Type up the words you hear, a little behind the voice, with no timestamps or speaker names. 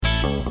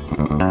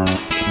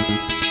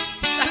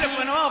Dale,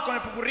 bueno, vamos con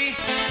el popurrí.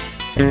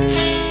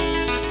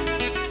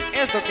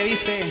 Esto que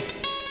dice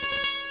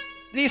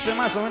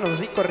más o menos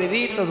así,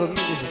 Corriditos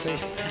 2016.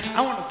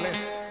 Vámonos, pues. ¿Qué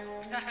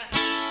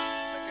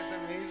se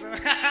me hizo?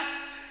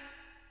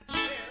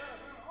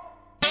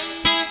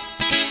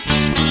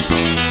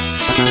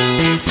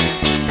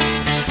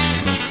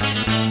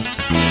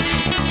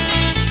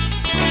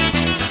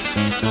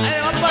 ¡Ahí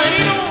va,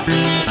 padrino!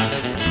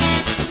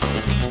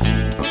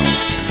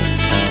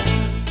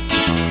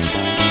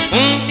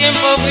 Un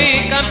tiempo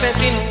fui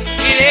campesino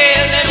y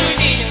desde muy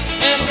niño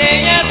me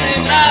enseñé a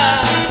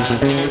sembrar.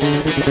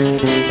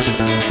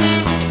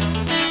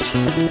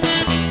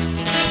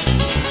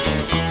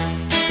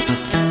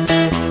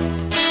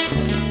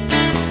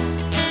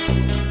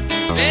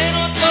 Pero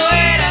todo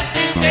era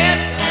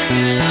tristeza,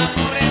 en la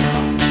pobreza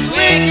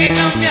tuve que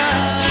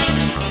cambiar.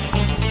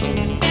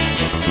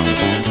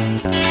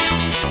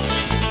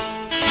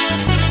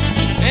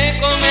 Me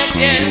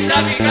convertí en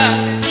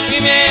traficante,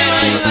 primero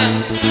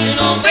ayudante de un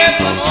hombre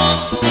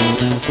famoso.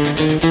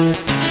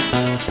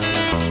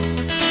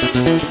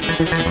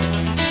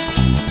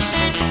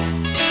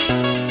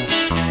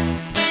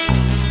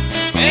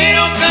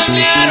 Pero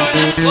cambiaron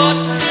las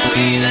cosas, la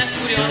vida es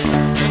curiosa,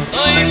 yo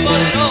soy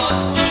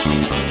poderoso.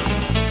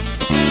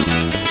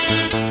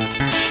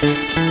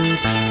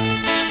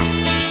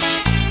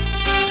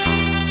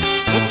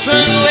 Mucho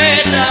anduve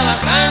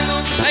trabajando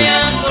allá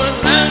por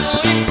Durango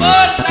y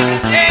por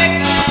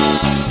Zacatecas.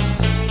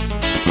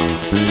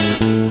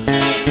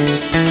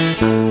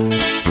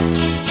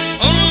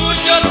 Con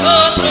muchos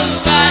otros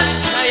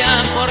lugares allá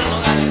por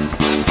Nogales,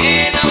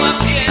 también Agua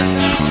Prieta.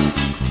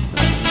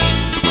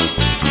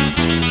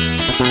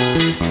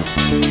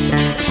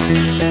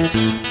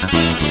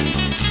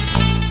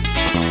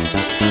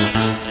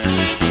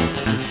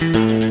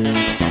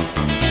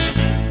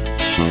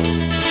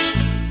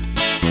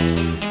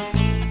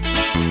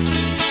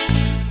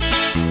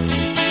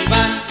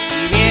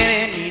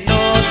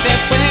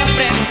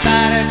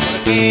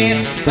 Que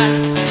si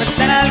van, no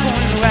está en algún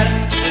lugar,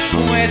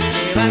 después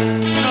que van,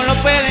 no lo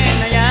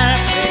pueden hallar,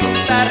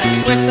 preguntar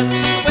respuestas,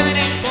 no pueden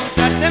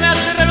encontrar, se me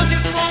hace raro si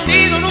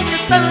escondido, nunca he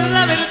estado en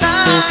la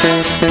verdad.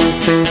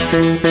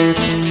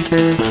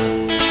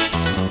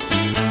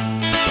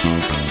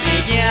 Me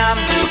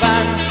llamo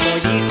Iván,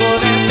 soy hijo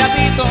del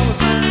Chapito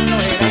Guzmán, no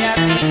era y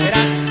así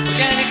será,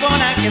 porque en mi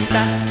cona que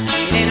está,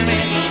 mírenme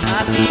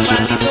más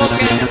igualito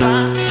que mi papá,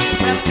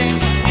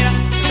 mira,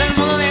 es el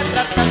modo de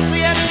tratar,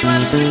 soy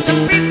archivado, soy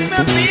Chapito y me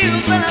apellido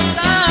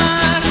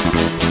Salazar.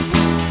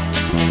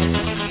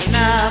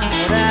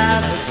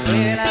 Enamorado estoy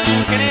de las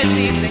mujeres,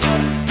 sí señor,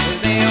 pues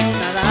de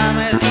una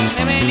dama es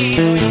donde he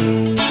venido yo.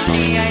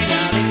 María y la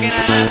Virgen a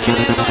las que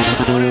les doy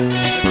amor, el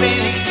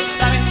predicto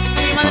sabe,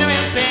 mi madre me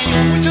enseñó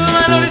muchos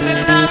valores en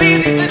la vida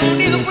y ser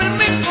unido fue el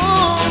mejor.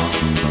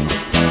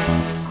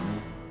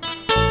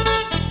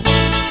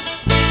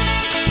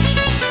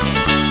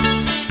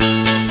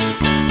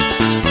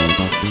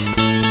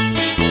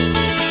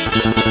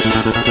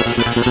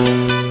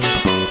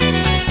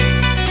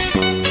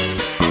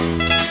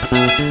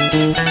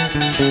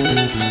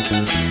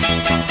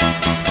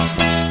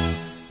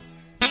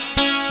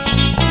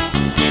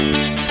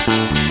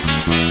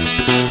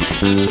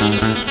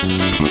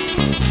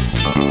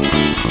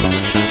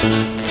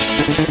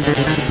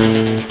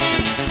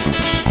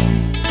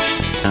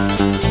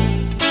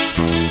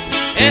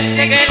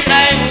 Ese que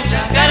trae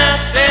muchas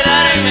ganas de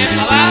darme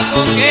pa'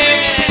 abajo que me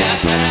deja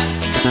cara.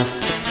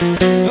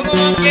 Yo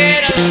como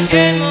quiera lo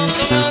quemo,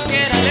 como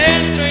quiera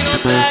dentro y no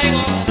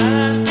traigo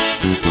nada.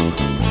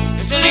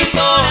 Yo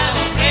solito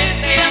hago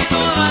frente a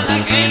toda la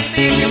gente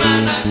que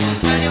manda al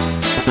contrario.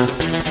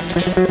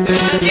 Debe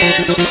estar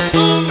siendo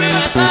costumbre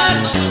matar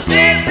dos o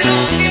tres de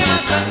los que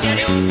matan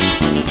diario.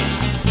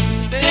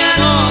 Este día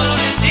no lo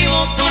recibo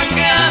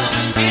porque a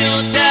domicilio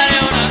te haré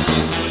una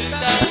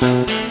consulta.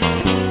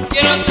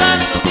 Quiero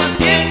tantos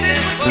pacientes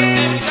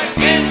porque mucha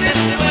gente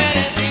se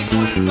muere sin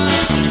culpa.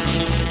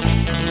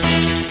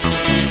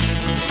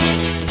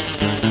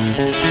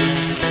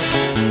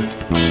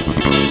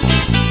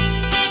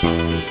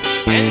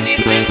 Él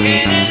dice que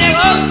en el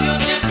negocio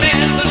siempre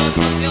son los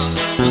socios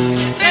los que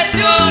se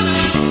presionan.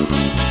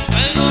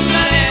 Cuando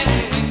sale un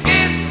buen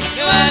queso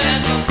que vale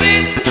a tu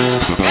precio, la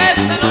banca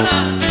está lona.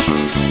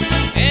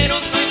 Pero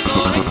soy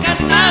todo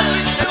encantado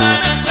y se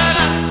van a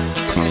tragar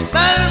lo que me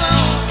salva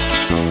ahora.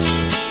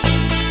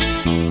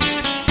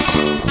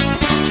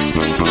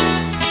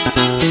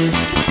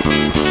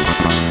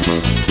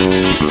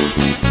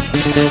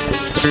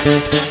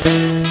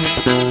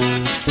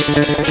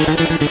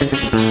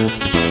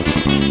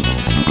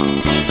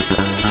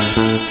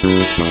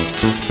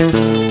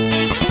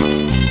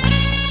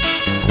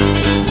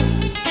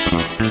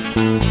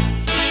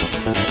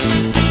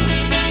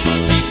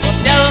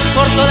 Picoteados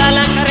por toda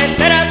la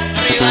carretera,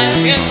 arriba de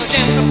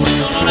 180 por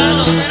Sonora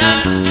los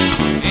verán.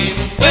 En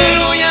un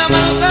pueblo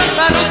llamado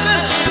Santa Rosa,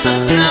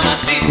 una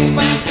maciza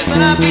para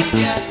empezar a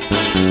pistear.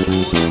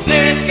 Unos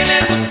plebes que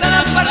les gusta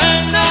la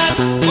parranda,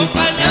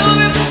 acompañado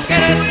de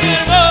mujeres muy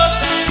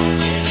hermosas,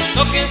 que les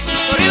toquen sus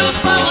corridos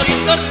favoritos.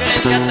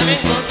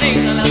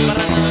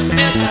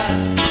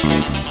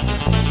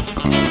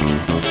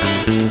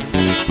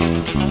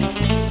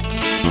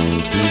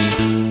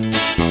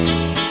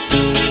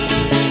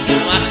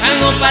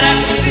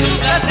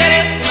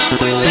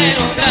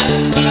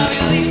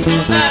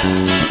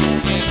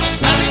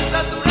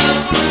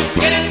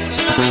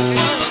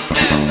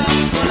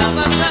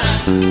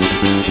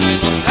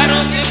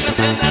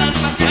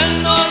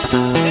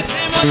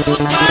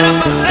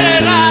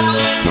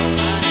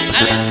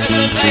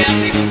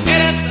 bellas y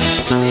mujeres, trae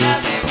botellas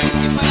de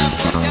whisky para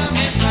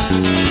porciamentar.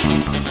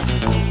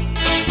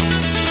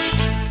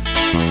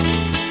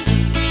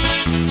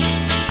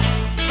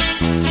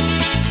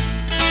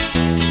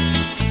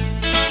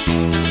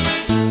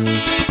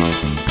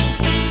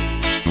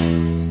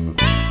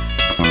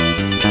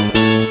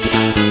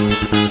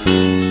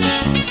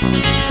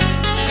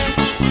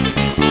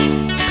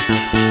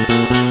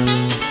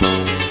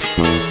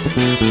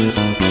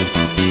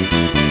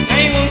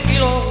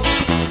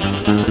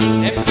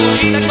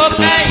 De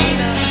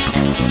cocaína,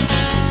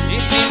 y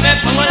si me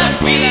pongo las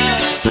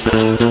pilas,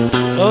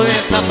 lo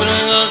destapo en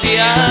 2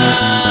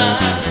 días.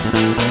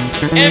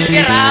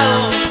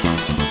 Empierrado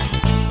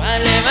para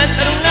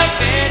levantar una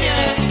feria,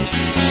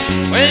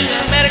 pues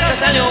la merca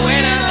salió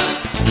buena,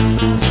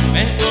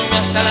 me entume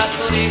hasta las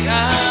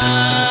orejas.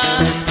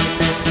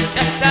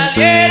 Ya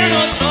salieron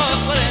otros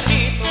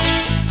cuadernitos,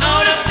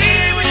 ahora sí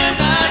voy a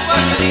andar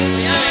cuartelito.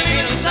 Ya me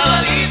vino un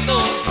sabadito,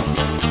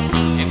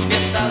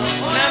 enfiestado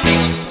con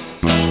amigos.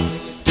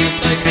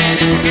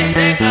 Que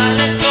se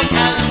jalen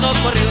tocando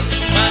corridos,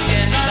 más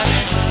bien dame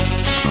más.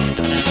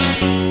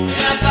 Me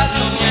la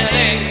paso muy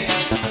alegre,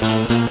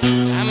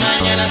 la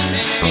mañana se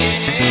me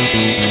viene.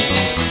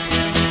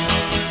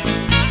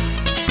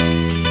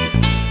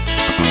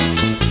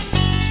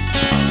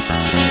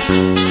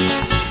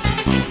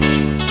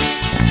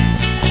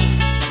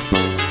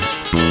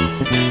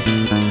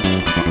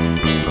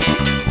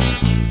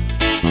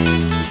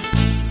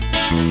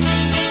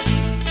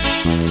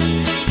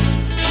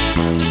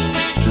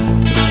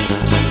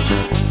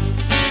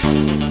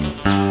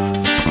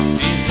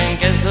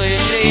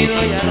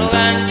 Y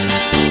arrogante,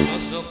 no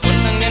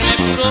soportan que me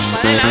puro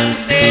para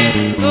adelante.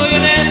 Soy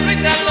honesto y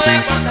trato de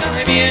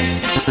portarme bien,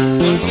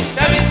 con mis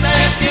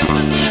amistades siempre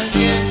estoy al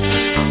 100.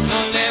 No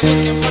le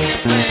busquen porque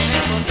pueden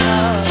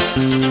encontrar,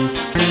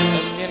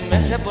 también me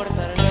sé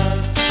portar mal.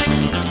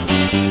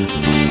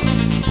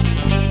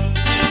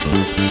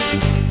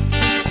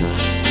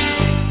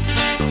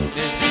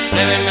 Desde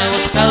breve me ha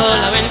gustado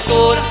la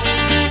aventura,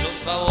 los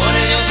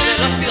favores yo se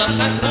los pido a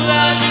San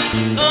Judas.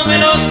 Tome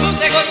los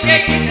consejos que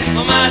quise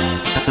tomar,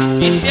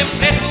 y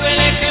siempre tuve el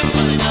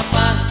ejemplo de mi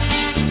papá.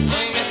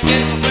 Hoy me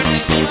siento fuerte y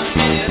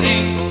solamente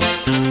rico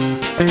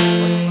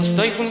cuando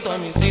estoy junto a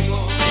mis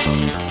hijos.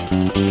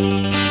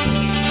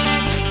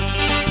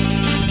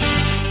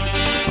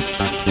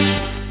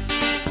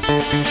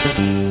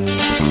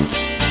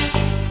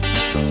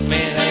 Me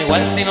da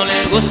igual si no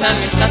les gustan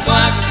mis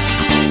tatuajes,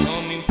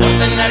 no me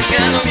importa andar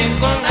quedando bien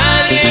con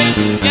nadie.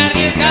 Me he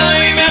arriesgado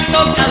y me ha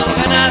tocado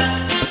ganar,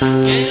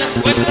 y en las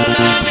cuentas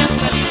nada me ha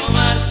salido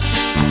mal.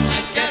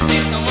 Es que así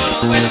somos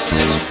los buenos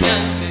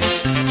negociantes.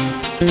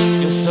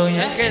 Yo soy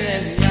Ángel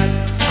del Villar,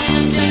 yo soy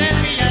Ángel del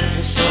Villar,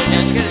 soy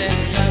Ángel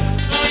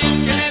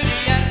del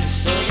Villar, yo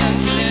soy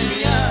Ángel del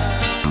Villar.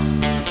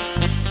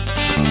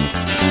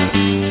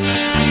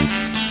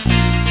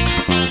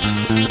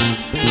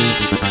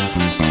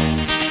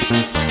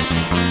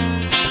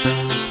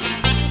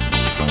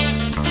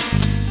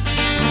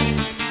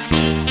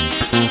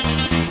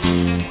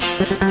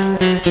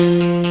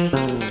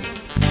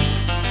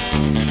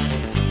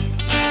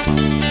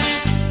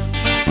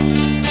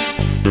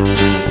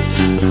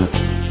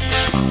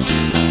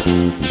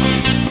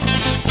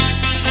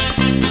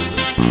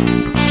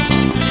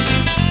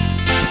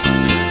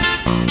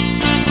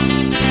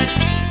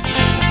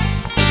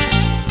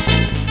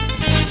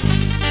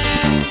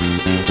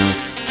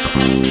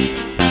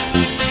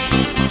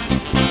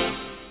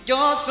 Yo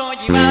soy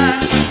Iván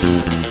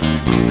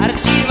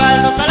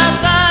Archibaldo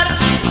Salazar,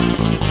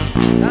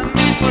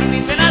 también por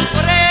mis venas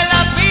corre el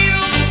apellido,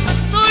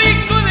 soy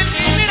hijo del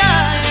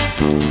general.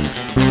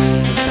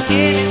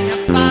 ¿Quién es mi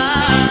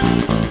papá?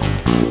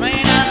 No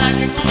hay nada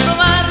que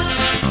comprobar,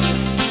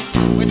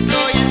 pues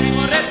soy el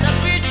mismo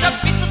retrato y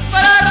chapitos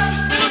para ratos,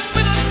 se los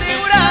puedo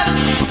asegurar.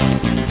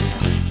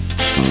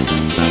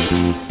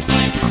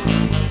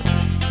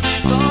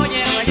 Soy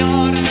el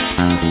mayor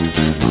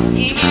y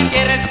mi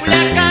tierra es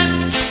Culiacán.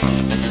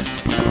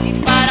 Y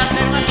para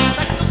ser más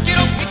exactos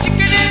quiero que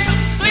chequen esto,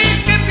 soy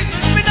el que piso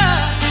el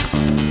penal.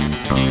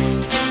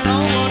 No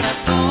hubo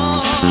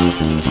razón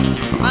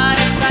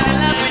para estar en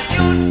la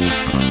prisión,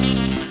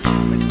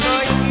 pues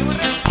soy mi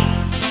borracho.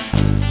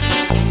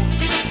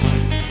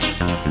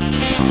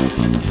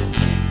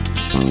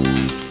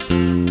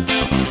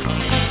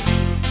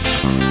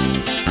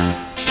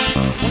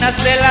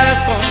 Unas heladas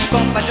con mi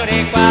compa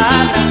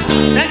Chorecuadra,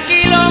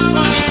 tranquilo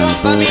con mi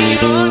compa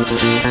Miguelón.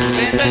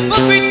 Prendo el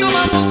foco y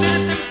tomamos desde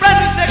temprano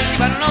y se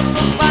activaron los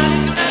compadres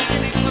y una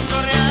cena en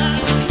cotorrear.